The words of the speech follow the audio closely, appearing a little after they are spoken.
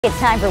It's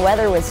time for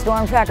weather with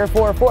Storm Tracker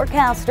 4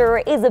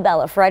 forecaster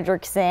Isabella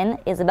Fredrickson.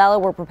 Isabella,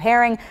 we're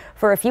preparing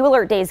for a few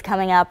alert days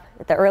coming up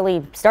at the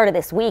early start of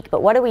this week,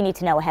 but what do we need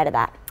to know ahead of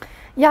that?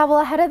 Yeah,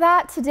 well, ahead of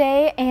that,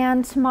 today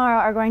and tomorrow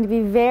are going to be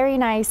very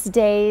nice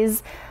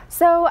days.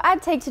 So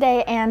I'd take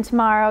today and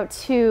tomorrow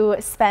to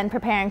spend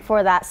preparing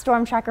for that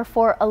Storm Tracker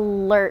 4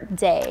 alert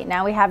day.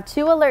 Now we have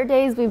 2 alert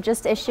days we've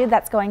just issued.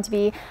 That's going to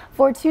be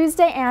for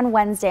Tuesday and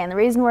Wednesday. And the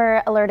reason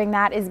we're alerting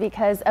that is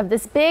because of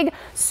this big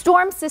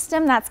storm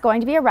system that's going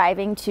to be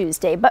arriving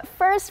Tuesday. But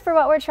first, for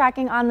what we're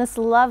tracking on this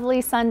lovely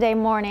Sunday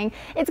morning,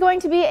 it's going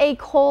to be a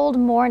cold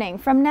morning.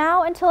 From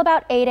now until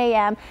about 8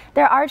 a.m.,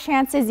 there are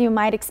chances you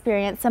might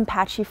experience some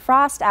patchy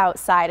frost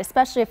outside,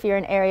 especially if you're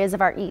in areas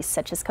of our east,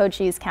 such as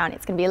Cochise County.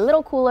 It's going to be a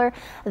little cooler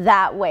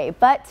that way,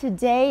 but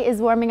today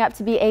is warming up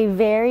to be a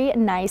very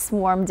nice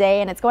warm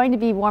day, and it's going to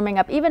be warming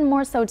up even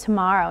more so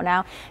tomorrow.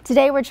 Now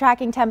today we're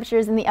tracking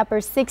temperatures in the upper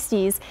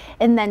 60s,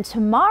 and then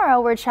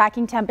tomorrow we're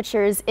tracking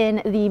temperatures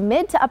in the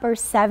mid to upper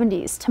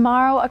 70s.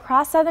 Tomorrow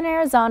across southern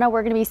Arizona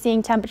we're going to be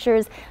seeing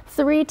temperatures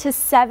 3 to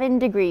 7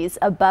 degrees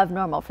above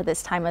normal for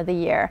this time of the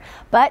year.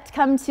 But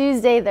come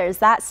Tuesday, there's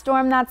that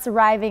storm that's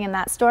arriving, and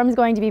that storm is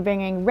going to be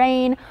bringing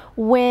rain,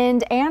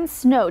 wind, and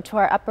snow to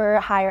our upper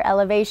higher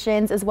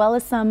elevations, as well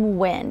as some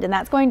wind, and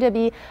that's going to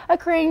be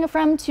occurring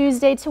from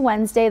Tuesday to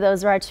Wednesday.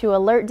 Those are our 2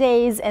 alert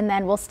days, and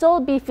then we'll still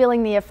be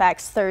feeling the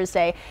effects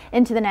Thursday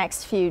into the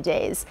next few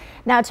days.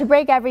 Now, to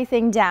break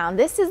everything down,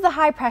 this is the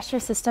high pressure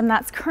system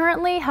that's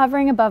currently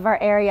hovering above our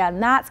area,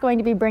 and that's going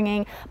to be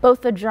bringing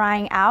both the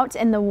drying out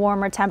and the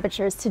warmer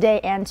temperatures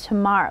today and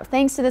tomorrow,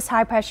 thanks to this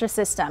high pressure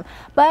system.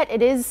 But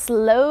it is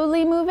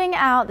slowly moving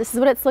out. This is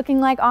what it's looking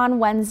like on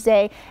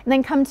Wednesday, and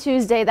then come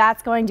Tuesday,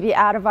 that's going to be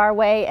out of our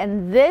way.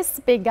 And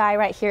this big guy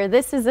right here,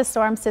 this is the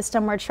storm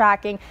system we're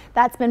tracking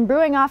that's been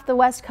brewing off the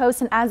west coast,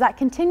 and as that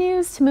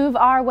continues to move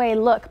our way,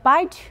 look,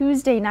 by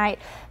Tuesday night,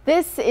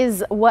 this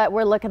is what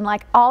we're looking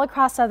like all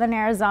across southern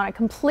Arizona,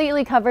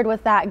 completely covered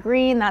with that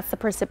green. That's the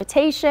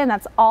precipitation,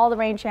 that's all the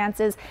rain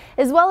chances,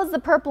 as well as the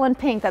purple and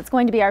pink. That's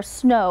going to be our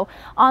snow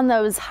on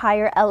those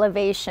higher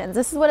elevations.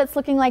 This is what it's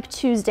looking like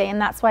Tuesday, and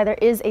that's why there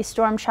is a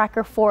Storm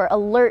Tracker 4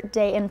 alert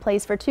day in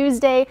place for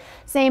Tuesday.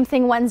 Same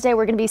thing Wednesday,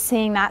 we're going to be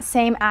seeing that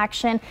same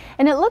action,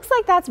 and it looks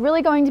like that's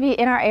really going to be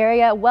in our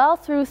area well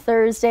through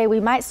Thursday. We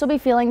might still be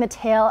feeling the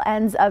tail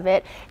ends of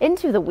it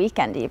into the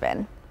weekend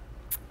even.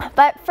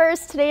 But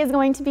first, today is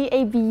going to be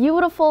a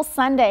beautiful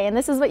Sunday, and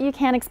this is what you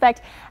can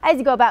expect as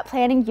you go about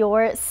planning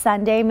your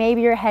Sunday.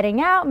 Maybe you're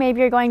heading out, maybe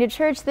you're going to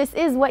church. This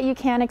is what you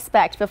can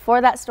expect. Before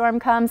that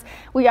storm comes,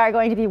 we are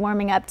going to be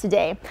warming up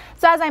today.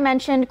 So as I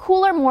mentioned,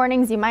 cooler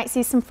mornings, you might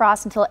see some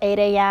frost until 8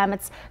 a.m.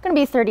 It's going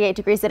to be 38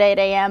 degrees at 8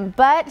 a.m.,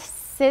 but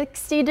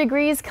 60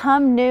 degrees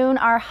come noon.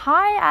 Our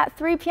high at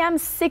 3 p.m.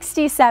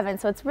 67,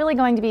 so it's really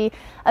going to be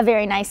a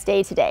very nice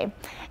day today.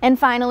 And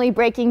finally,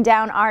 breaking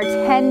down our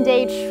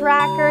 10-day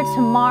tracker,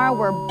 tomorrow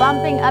we're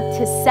bumping up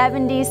to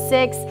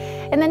 76,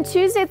 and then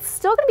Tuesday it's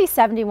still going to be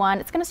 71.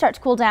 It's going to start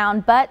to cool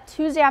down, but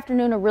Tuesday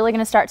afternoon we're really going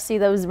to start to see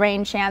those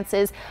rain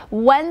chances.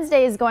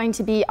 Wednesday is going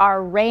to be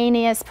our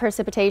rainiest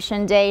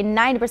precipitation day,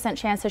 90%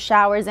 chance of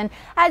showers, and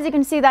as you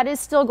can see, that is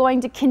still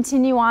going to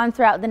continue on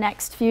throughout the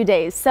next few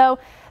days. So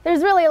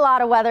there's really a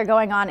lot of weather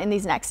going on in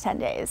these next 10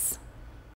 days.